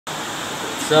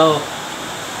So,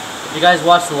 if you guys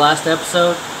watched the last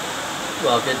episode,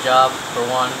 well, good job for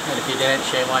one. And if you didn't,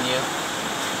 shame on you.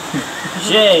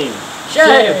 Shame!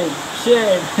 Shame!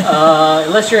 Shame!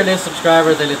 Unless you're a new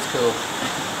subscriber, then it's cool.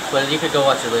 But you could go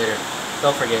watch it later.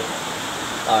 Don't forget.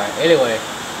 Alright, anyway.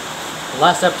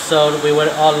 Last episode, we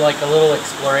went on like a little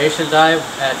exploration dive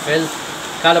at Finn's,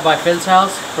 kind of by Finn's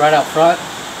house, right out front.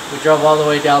 We drove all the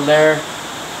way down there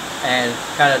and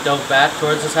kind of dove back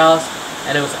towards his house,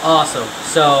 and it was awesome.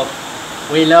 So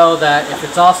we know that if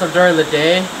it's awesome during the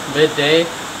day, midday,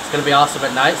 it's going to be awesome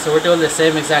at night. So we're doing the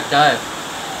same exact dive.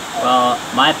 Well,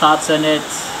 my thoughts on it,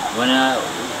 when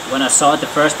I saw it the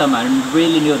first time, I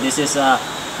really knew this is a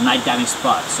night diving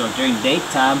spot. So during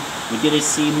daytime, we didn't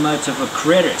see much of a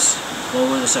critters.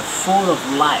 Well, it's full of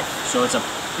life. So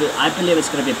I believe it's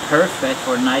going to be perfect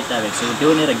for night diving. So we're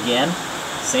doing it again,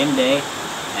 same day,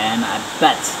 and I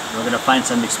bet we're going to find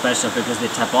something special because the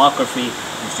topography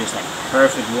is just like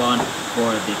perfect one for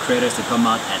the critters to come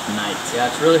out at night. Yeah,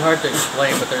 it's really hard to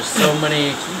explain, but there's so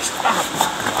many.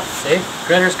 See,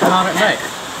 critters come out at night.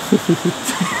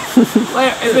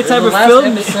 Well, every time we're last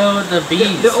filming, episode, the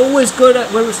bees. They're always good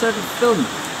at when we started filming.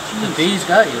 The bees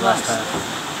got you last time.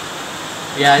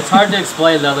 Yeah, it's hard to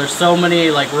explain though. There's so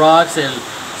many like rocks and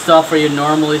stuff where you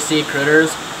normally see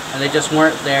critters, and they just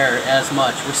weren't there as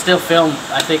much. We still filmed.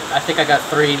 I think I got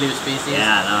 3 new species.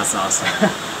 Yeah, that was awesome.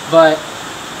 But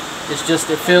it's just,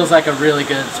 it feels like a really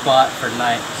good spot for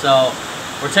night. So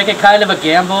we're taking kind of a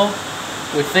gamble.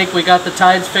 We think we got the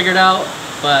tides figured out,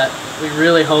 but we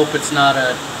really hope it's not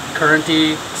a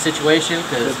currenty situation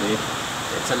because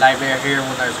it's a nightmare here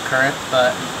when there's a current.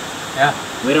 But yeah,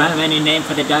 we don't have any name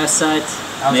for the dive site.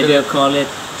 Maybe I'll call it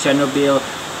Chernobyl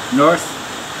Norte.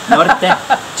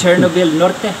 Chernobyl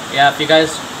Norte. Yeah, if you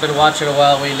guys been watching a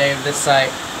while, we named this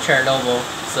site Chernobyl.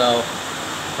 So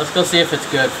let's go see if it's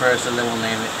good first, and then we'll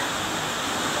name it.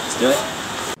 Let's do it.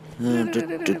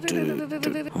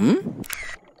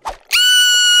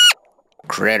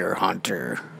 Critter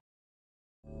Hunter.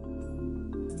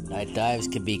 Night dives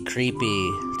can be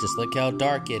creepy. Just look how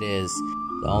dark it is.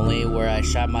 Only where I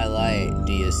shine my light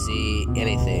do you see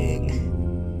anything.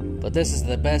 But this is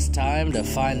the best time to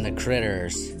find the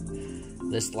critters.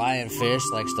 This lionfish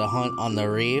likes to hunt on the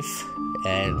reef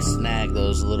and snag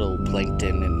those little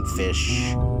plankton and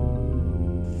fish.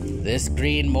 This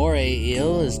green moray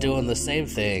eel is doing the same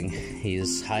thing.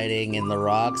 He's hiding in the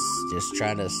rocks, just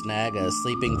trying to snag a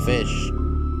sleeping fish.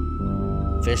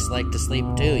 Fish like to sleep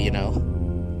too, you know.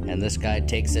 And this guy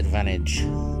takes advantage.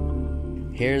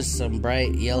 Here's some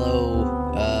bright yellow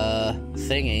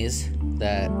thingies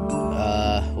that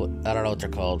I don't know what they're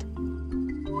called,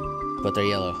 but they're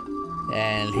yellow.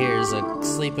 And here's a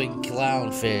sleeping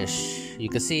clownfish. You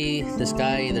can see this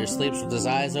guy either sleeps with his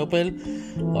eyes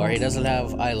open or he doesn't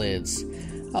have eyelids.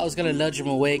 I was gonna nudge him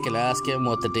awake and ask him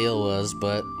what the deal was,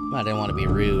 but I didn't want to be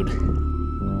rude.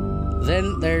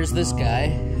 Then there's this guy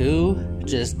who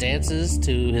just dances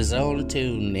to his own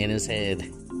tune in his head.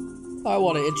 I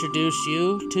want to introduce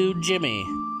you to Jimmy,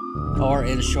 or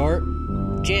in short,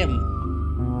 Jim,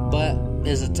 but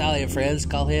his Italian friends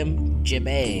call him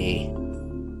Jimmy.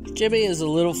 Jimmy is a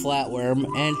little flatworm,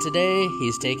 and today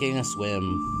he's taking a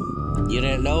swim. You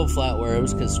didn't know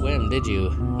flatworms could swim, did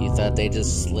you? You thought they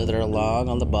just slither along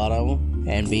on the bottom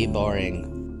and be boring.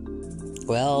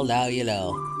 Well, now you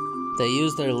know. They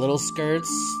use their little skirts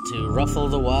to ruffle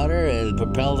the water and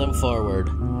propel them forward.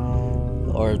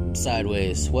 Or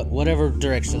sideways, whatever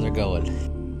direction they're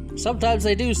going. Sometimes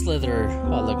they do slither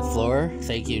on the floor.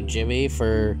 Thank you, Jimmy,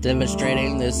 for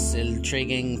demonstrating this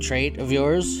intriguing trait of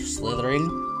yours, slithering.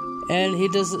 And he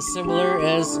does it similar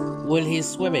as when he's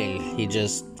swimming. He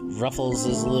just ruffles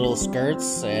his little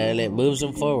skirts and it moves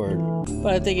him forward.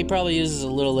 But I think he probably uses a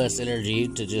little less energy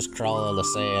to just crawl on the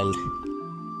sand.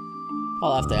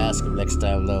 I'll have to ask him next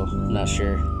time though, I'm not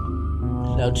sure.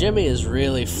 Now Jimmy is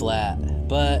really flat,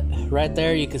 but right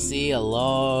there you can see a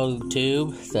long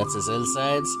tube, that's his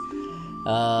insides.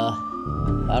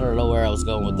 I don't know where I was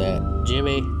going with that.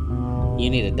 Jimmy, you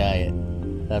need a diet.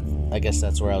 I guess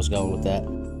that's where I was going with that.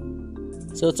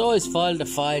 So it's always fun to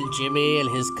find Jimmy and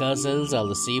his cousins on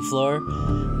the seafloor,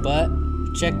 but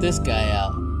check this guy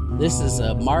out. This is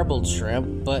a marbled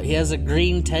shrimp, but he has a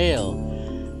green tail.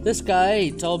 This guy,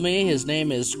 he told me his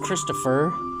name is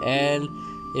Christopher, and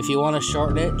if you want to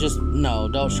shorten it,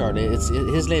 don't shorten it.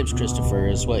 His name's Christopher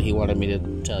is what he wanted me to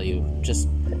tell you. Just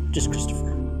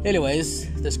Christopher. Anyways,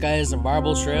 this guy is a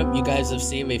marble shrimp. You guys have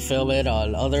seen me film it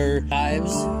on other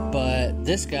times, but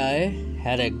this guy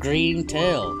had a green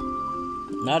tail.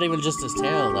 Not even just his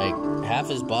tail, like half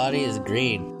his body is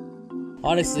green.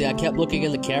 Honestly, I kept looking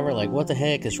in the camera like, what the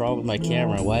heck is wrong with my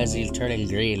camera? Why is he turning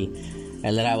green?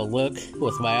 And then I would look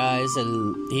with my eyes,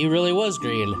 and he really was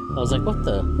green. I was like, what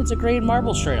the? It's a green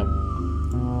marble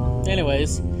shrimp.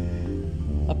 Anyways,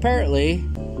 apparently,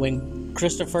 when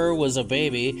Christopher was a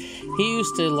baby, he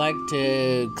used to like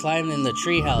to climb in the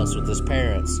treehouse with his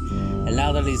parents. And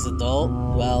now that he's adult,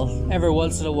 well, every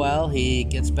once in a while, he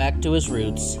gets back to his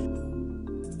roots.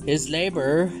 His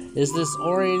neighbor is this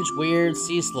orange, weird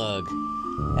sea slug.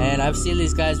 And I've seen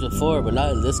these guys before, but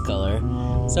not in this color.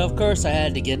 So of course I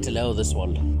had to get to know this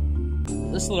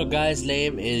one. This little guy's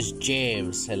name is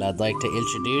James, and I'd like to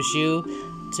introduce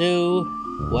you to...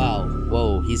 Wow,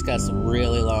 whoa, he's got some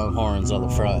really long horns on the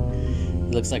front.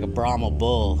 He looks like a Brahma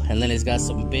bull, and then he's got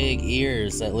some big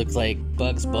ears that look like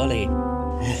Bugs Bunny.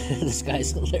 This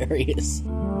guy's hilarious.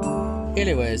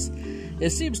 Anyways, it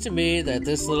seems to me that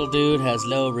this little dude has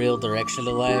no real direction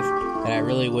to life, and I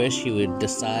really wish he would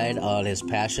decide on his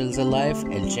passions in life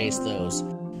and chase those.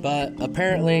 But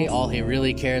apparently all he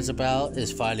really cares about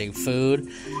is finding food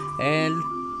and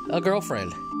a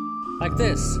girlfriend. Like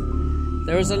this.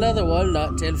 There was another one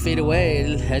not 10 feet away,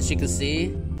 and as you can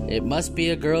see, it must be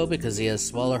a girl because he has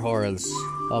smaller horns.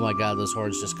 Oh my god, those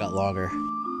horns just got longer.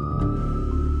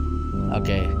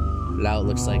 Okay, now it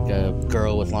looks like a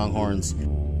girl with long horns.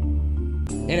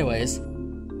 Anyways,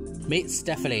 meet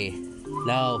Stephanie.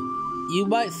 Now, you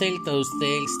might think those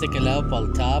things sticking up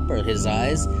on top are his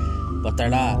eyes, but they're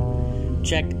not.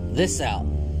 Check this out.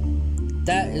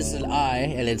 That is an eye,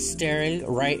 and it's staring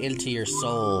right into your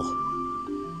soul.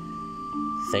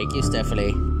 Thank you,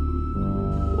 Stephanie.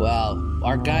 Wow,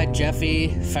 our guy Jeffy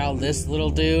found this little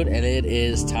dude, and it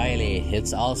is tiny.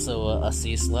 It's also a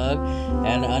sea slug,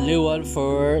 and a new one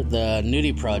for the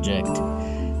nudie project.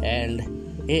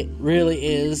 And it really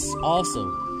is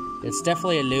awesome. It's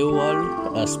definitely a new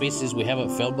one, a species we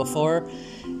haven't filmed before.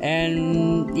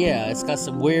 And yeah, it's got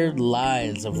some weird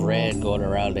lines of red going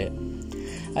around it.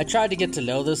 I tried to get to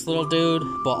know this little dude,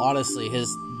 but honestly,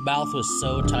 his mouth was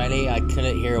so tiny I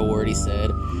couldn't hear a word he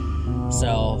said.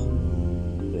 So,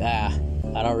 I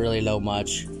don't really know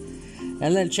much.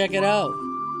 And then check it out.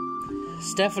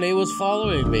 Stephanie was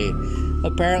following me.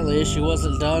 Apparently, she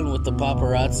wasn't done with the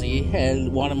paparazzi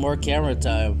and wanted more camera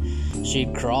time. She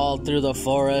crawled through the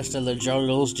forest and the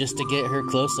jungles just to get her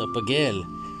close-up again.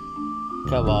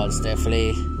 Come on,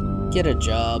 Stephanie. Get a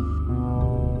job.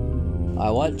 I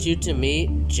want you to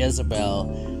meet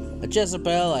Jezebel. A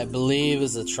Jezebel, I believe,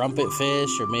 is a trumpet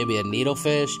fish or maybe a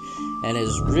needlefish, and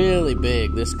is really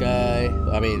big. This girl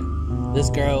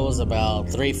was about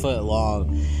 3 foot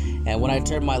long, and when I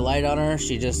turned my light on her,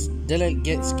 she just didn't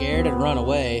get scared and run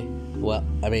away.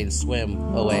 Swim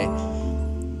away.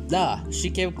 Nah,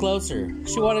 she came closer.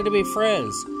 She wanted to be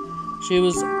friends. She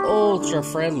was ultra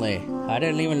friendly. I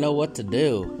didn't even know what to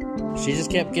do. She just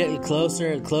kept getting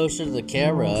closer and closer to the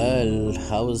camera, and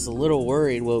I was a little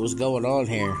worried what was going on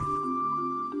here.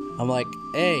 I'm like,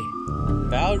 hey,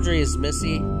 boundaries,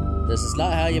 Missy. This is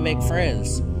not how you make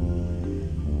friends.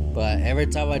 But every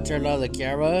time I turned on the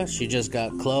camera, she just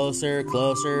got closer,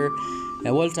 closer.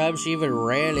 And one time she even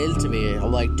ran into me.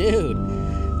 I'm like, dude,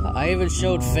 I even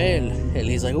showed Finn. And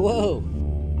he's like, whoa.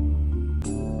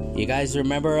 You guys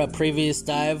remember a previous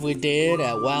dive we did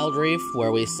at Wild Reef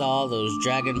where we saw those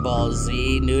Dragon Ball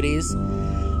Z nudies?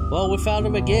 Well, we found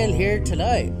them again here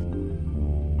tonight.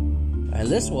 And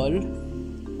this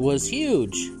one was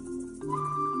huge.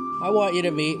 I want you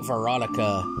to meet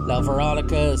Veronica. Now,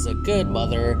 Veronica is a good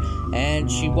mother,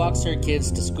 and she walks her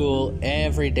kids to school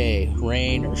every day,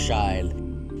 rain or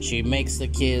shine. She makes the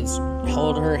kids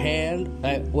hold her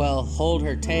hold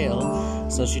her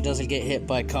tail so she doesn't get hit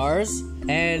by cars.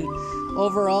 And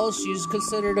overall, she's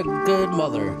considered a good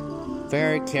mother.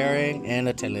 Very caring and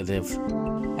attentive.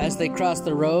 As they cross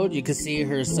the road, you can see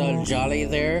her son Johnny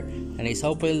there, and he's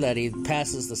hoping that he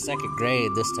passes the 2nd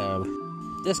grade this time.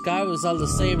 This guy was on the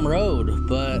same road,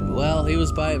 but, well, he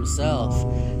was by himself.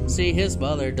 See, his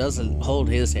mother doesn't hold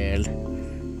his hand.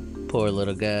 Poor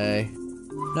little guy.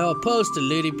 Now, opposed to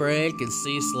nudie break and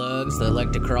sea slugs that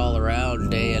like to crawl around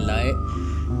day and night,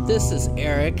 this is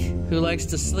Eric, who likes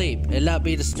to sleep and not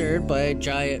be disturbed by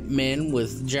giant men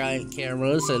with giant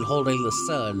cameras and holding the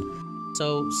sun.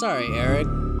 So, sorry, Eric,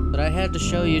 but I had to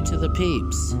show you to the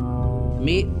peeps.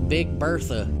 Meet Big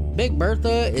Bertha. Big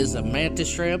Bertha is a mantis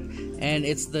shrimp, and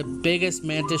it's the biggest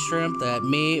mantis shrimp that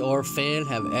me or Finn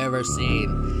have ever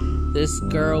seen. This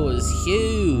girl is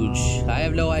huge. I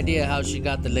have no idea how she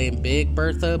got the name Big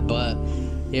Bertha, but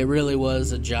it really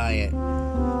was a giant.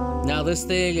 Now this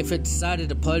thing, if it decided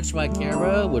to punch my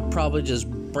camera, would probably just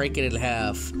break it in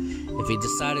half. If he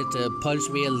decided to punch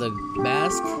me in the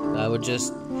mask, I would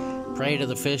just pray to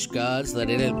the fish gods that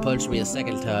it didn't punch me a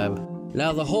second time.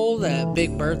 Now, the hole that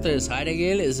Big Bertha is hiding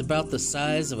in is about the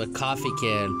size of a coffee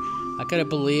can. I couldn't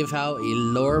believe how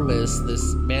enormous this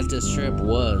mantis shrimp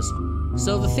was.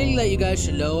 So the thing that you guys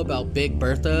should know about Big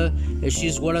Bertha is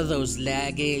she's one of those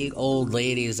nagging old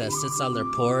ladies that sits on their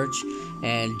porch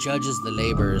and judges the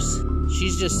neighbors. She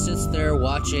just sits there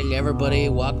watching everybody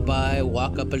walk by,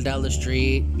 walk up and down the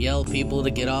street, yell people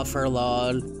to get off her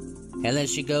lawn, and then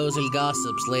she goes and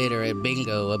gossips later at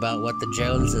bingo about what the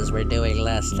Joneses were doing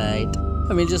last night.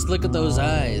 I mean, just look at those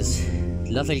eyes.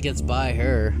 Nothing gets by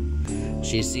her.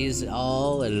 She sees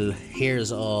all and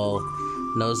hears all.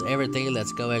 Knows everything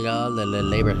that's going on in the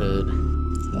neighborhood.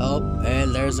 Oh,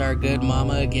 and there's our good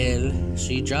mama again.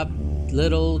 She dropped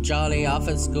little Johnny off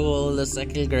at school in the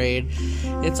 2nd grade.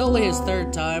 It's only his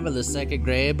 3rd time in the 2nd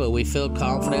grade, but we feel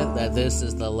confident that this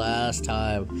is the last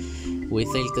time. We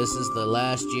think this is the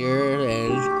last year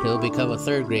and he'll become a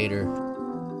 3rd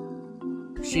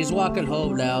grader. She's walking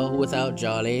home now without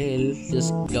Johnny and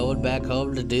just going back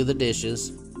home to do the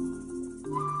dishes.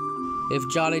 If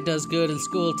Johnny does good in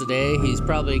school today, he's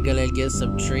probably gonna get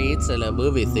some treats in a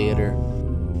movie theater.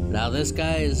 Now this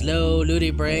guy is no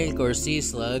nudibranch or sea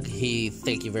slug, he,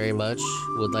 thank you very much,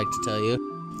 would like to tell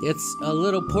you. It's a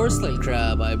little porcelain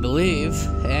crab, I believe,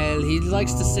 and he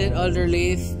likes to sit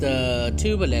underneath the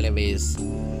tube anemones.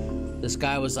 This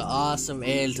guy was an awesome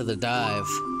end to the dive.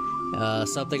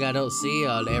 Something I don't see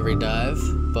on every dive,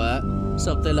 but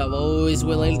something I'm always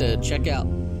willing to check out.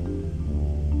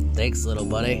 Thanks, little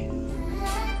buddy.